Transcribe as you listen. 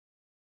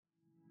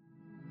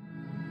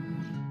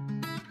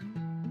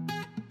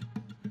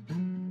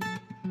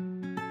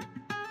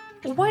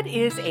What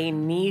is a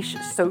niche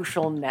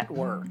social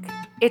network?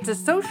 It's a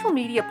social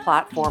media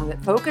platform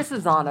that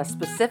focuses on a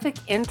specific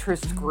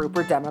interest group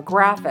or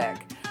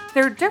demographic.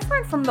 They're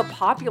different from the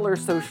popular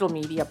social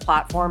media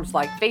platforms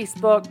like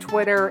Facebook,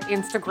 Twitter,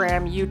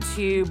 Instagram,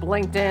 YouTube,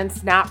 LinkedIn,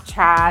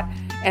 Snapchat,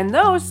 and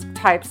those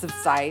types of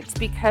sites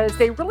because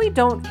they really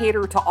don't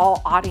cater to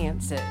all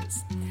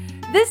audiences.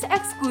 This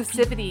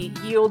exclusivity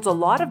yields a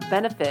lot of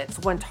benefits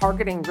when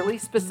targeting really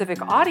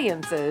specific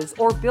audiences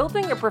or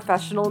building a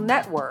professional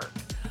network.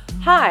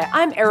 Hi,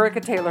 I'm Erica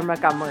Taylor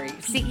Montgomery,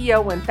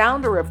 CEO and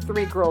founder of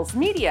Three Girls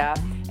Media,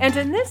 and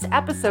in this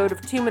episode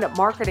of 2-Minute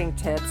Marketing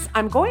Tips,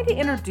 I'm going to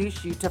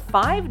introduce you to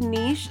 5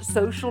 niche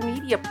social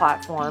media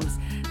platforms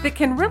that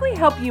can really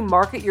help you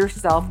market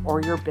yourself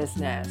or your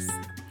business.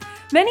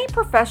 Many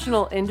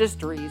professional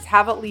industries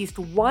have at least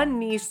one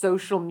niche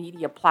social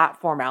media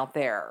platform out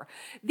there.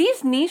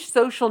 These niche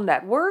social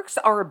networks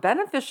are a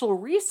beneficial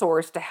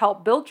resource to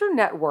help build your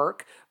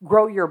network,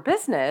 grow your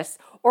business,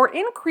 or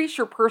increase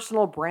your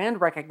personal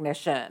brand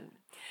recognition.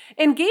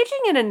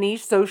 Engaging in a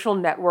niche social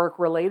network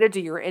related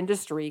to your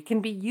industry can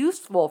be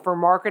useful for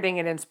marketing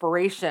and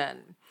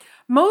inspiration.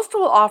 Most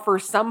will offer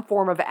some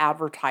form of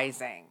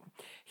advertising.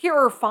 Here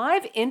are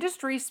 5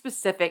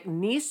 industry-specific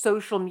niche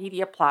social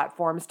media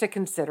platforms to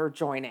consider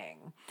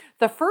joining.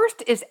 The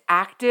first is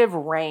Active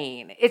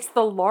Rain. It's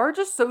the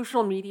largest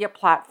social media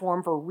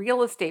platform for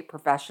real estate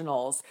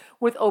professionals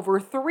with over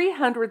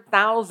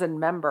 300,000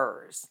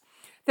 members.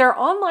 Their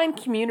online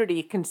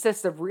community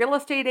consists of real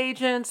estate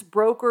agents,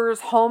 brokers,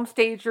 home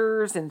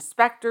stagers,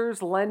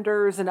 inspectors,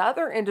 lenders, and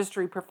other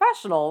industry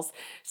professionals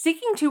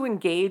seeking to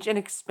engage and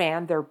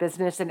expand their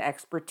business and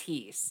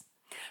expertise.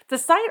 The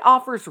site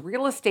offers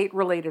real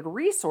estate-related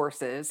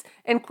resources,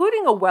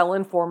 including a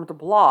well-informed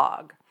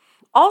blog.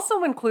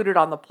 Also included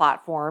on the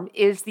platform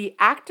is the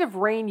Active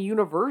Rain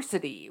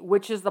University,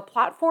 which is the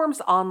platform's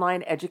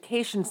online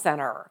education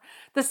center.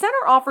 The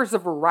center offers a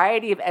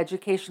variety of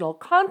educational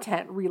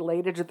content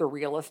related to the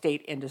real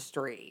estate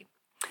industry.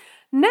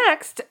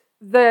 Next,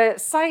 the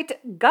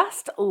site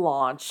Gust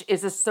Launch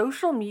is a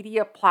social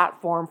media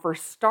platform for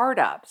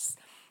startups.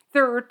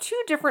 There are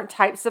 2 different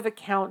types of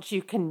accounts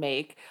you can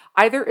make,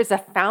 either as a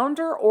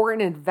founder or an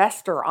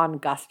investor on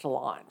Gust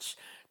Launch.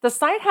 The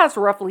site has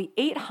roughly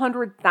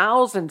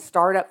 800,000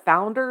 startup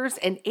founders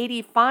and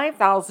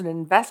 85,000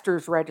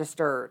 investors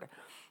registered.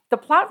 The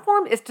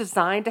platform is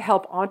designed to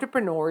help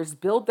entrepreneurs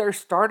build their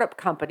startup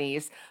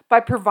companies by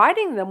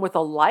providing them with a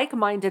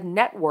like-minded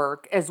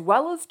network as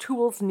well as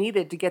tools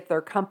needed to get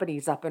their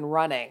companies up and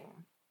running.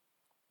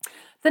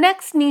 The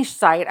next niche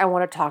site I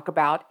want to talk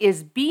about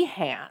is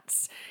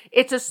Behance.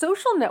 It's a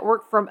social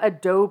network from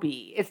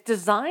Adobe. It's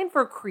designed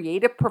for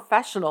creative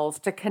professionals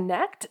to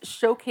connect,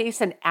 showcase,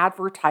 and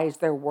advertise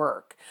their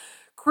work.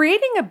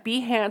 Creating a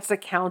Behance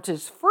account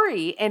is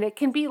free and it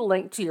can be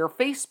linked to your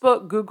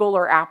Facebook, Google,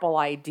 or Apple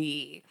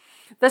ID.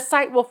 The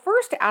site will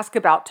first ask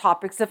about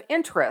topics of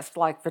interest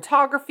like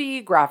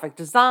photography, graphic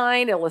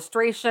design,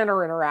 illustration,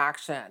 or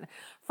interaction.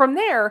 From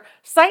there,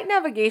 site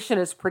navigation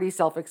is pretty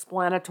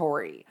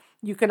self-explanatory.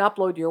 You can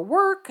upload your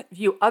work,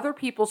 view other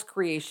people's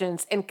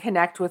creations, and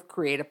connect with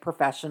creative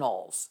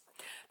professionals.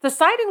 The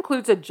site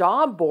includes a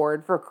job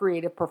board for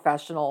creative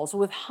professionals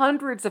with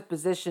hundreds of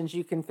positions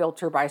you can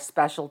filter by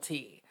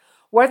specialty.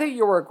 Whether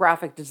you're a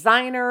graphic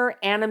designer,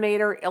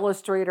 animator,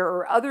 illustrator,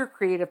 or other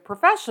creative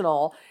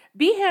professional,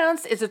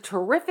 Behance is a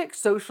terrific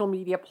social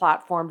media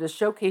platform to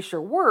showcase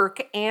your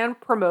work and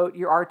promote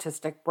your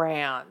artistic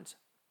brand.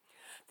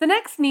 The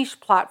next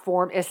niche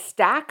platform is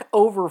Stack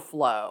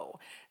Overflow.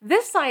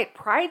 This site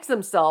prides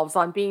themselves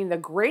on being the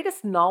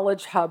greatest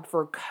knowledge hub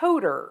for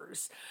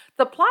coders.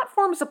 The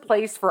platform is a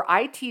place for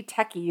IT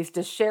techies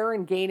to share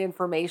and gain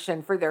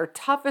information for their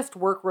toughest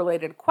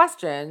work-related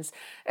questions,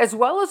 as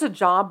well as a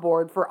job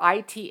board for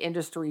IT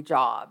industry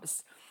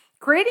jobs.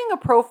 Creating a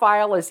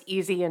profile is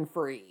easy and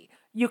free.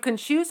 You can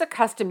choose a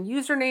custom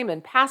username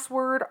and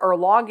password or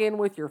log in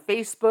with your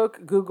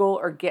Facebook, Google,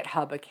 or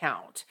GitHub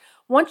account.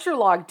 Once you're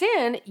logged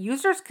in,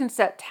 users can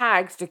set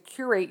tags to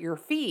curate your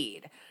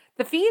feed.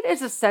 The feed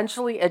is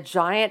essentially a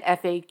giant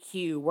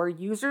FAQ where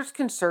users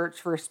can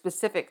search for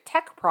specific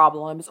tech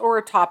problems or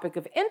a topic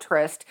of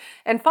interest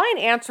and find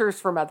answers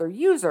from other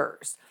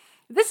users.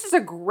 This is a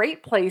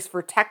great place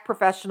for tech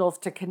professionals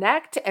to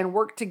connect and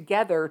work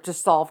together to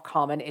solve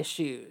common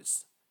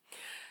issues.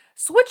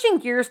 Switching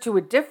gears to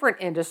a different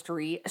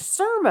industry,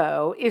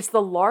 Sermo is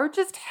the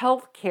largest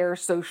healthcare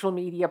social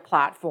media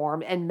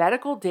platform and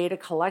medical data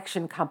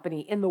collection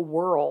company in the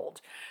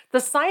world. The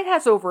site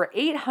has over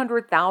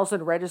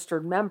 800,000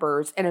 registered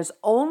members and is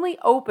only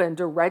open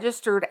to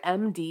registered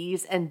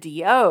MDs and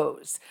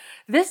DOs.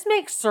 This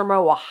makes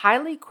Sermo a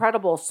highly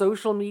credible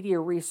social media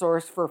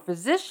resource for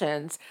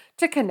physicians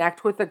to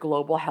connect with the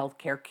global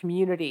healthcare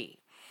community.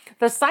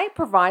 The site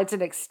provides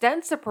an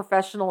extensive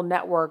professional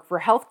network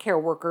for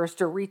healthcare workers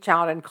to reach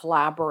out and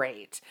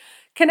collaborate.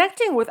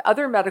 Connecting with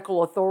other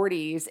medical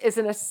authorities is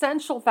an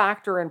essential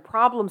factor in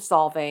problem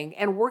solving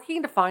and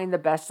working to find the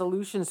best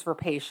solutions for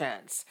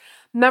patients.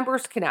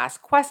 Members can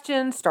ask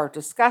questions, start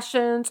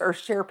discussions, or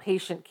share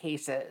patient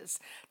cases.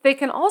 They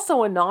can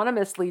also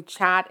anonymously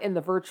chat in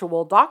the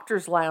virtual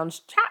doctor's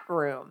lounge chat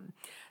room.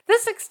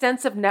 This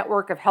extensive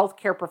network of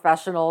healthcare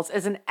professionals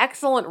is an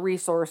excellent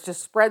resource to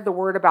spread the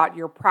word about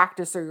your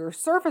practice or your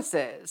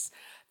services.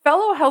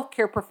 Fellow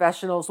healthcare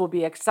professionals will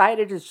be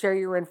excited to share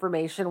your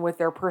information with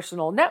their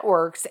personal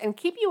networks and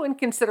keep you in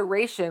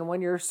consideration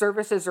when your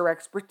services or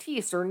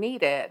expertise are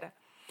needed.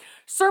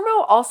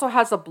 Sermo also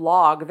has a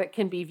blog that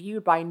can be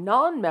viewed by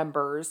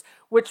non-members,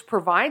 which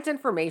provides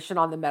information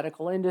on the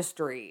medical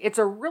industry. It's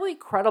a really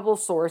credible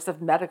source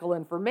of medical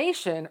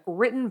information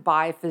written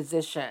by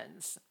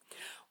physicians.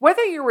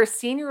 Whether you're a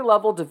senior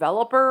level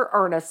developer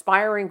or an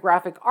aspiring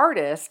graphic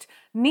artist,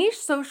 niche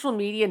social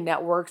media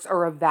networks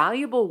are a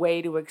valuable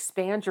way to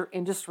expand your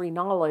industry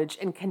knowledge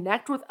and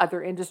connect with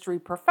other industry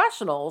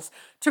professionals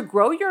to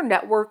grow your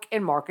network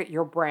and market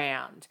your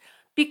brand.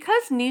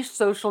 Because niche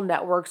social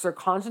networks are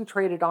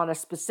concentrated on a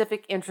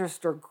specific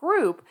interest or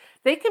group,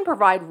 they can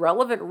provide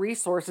relevant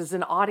resources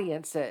and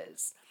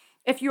audiences.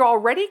 If you're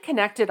already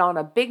connected on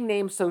a big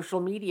name social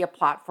media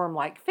platform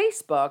like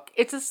Facebook,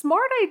 it's a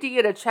smart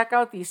idea to check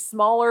out these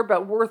smaller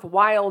but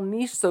worthwhile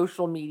niche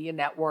social media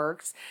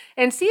networks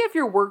and see if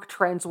your work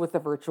trends with the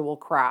virtual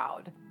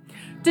crowd.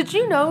 Did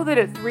you know that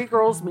at Three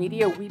Girls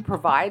Media we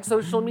provide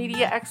social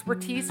media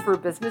expertise for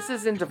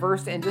businesses in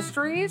diverse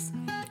industries?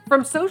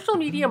 From social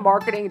media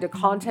marketing to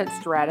content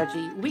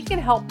strategy, we can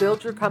help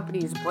build your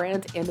company's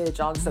brand image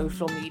on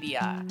social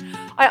media.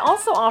 I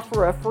also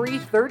offer a free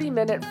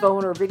 30-minute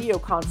phone or video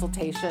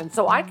consultation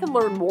so I can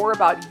learn more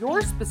about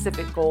your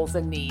specific goals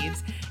and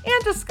needs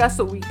and discuss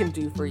what we can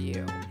do for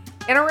you.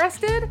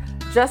 Interested?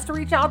 Just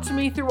reach out to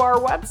me through our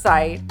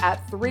website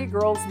at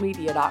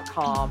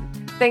threegirlsmedia.com.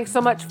 Thanks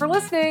so much for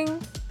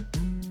listening.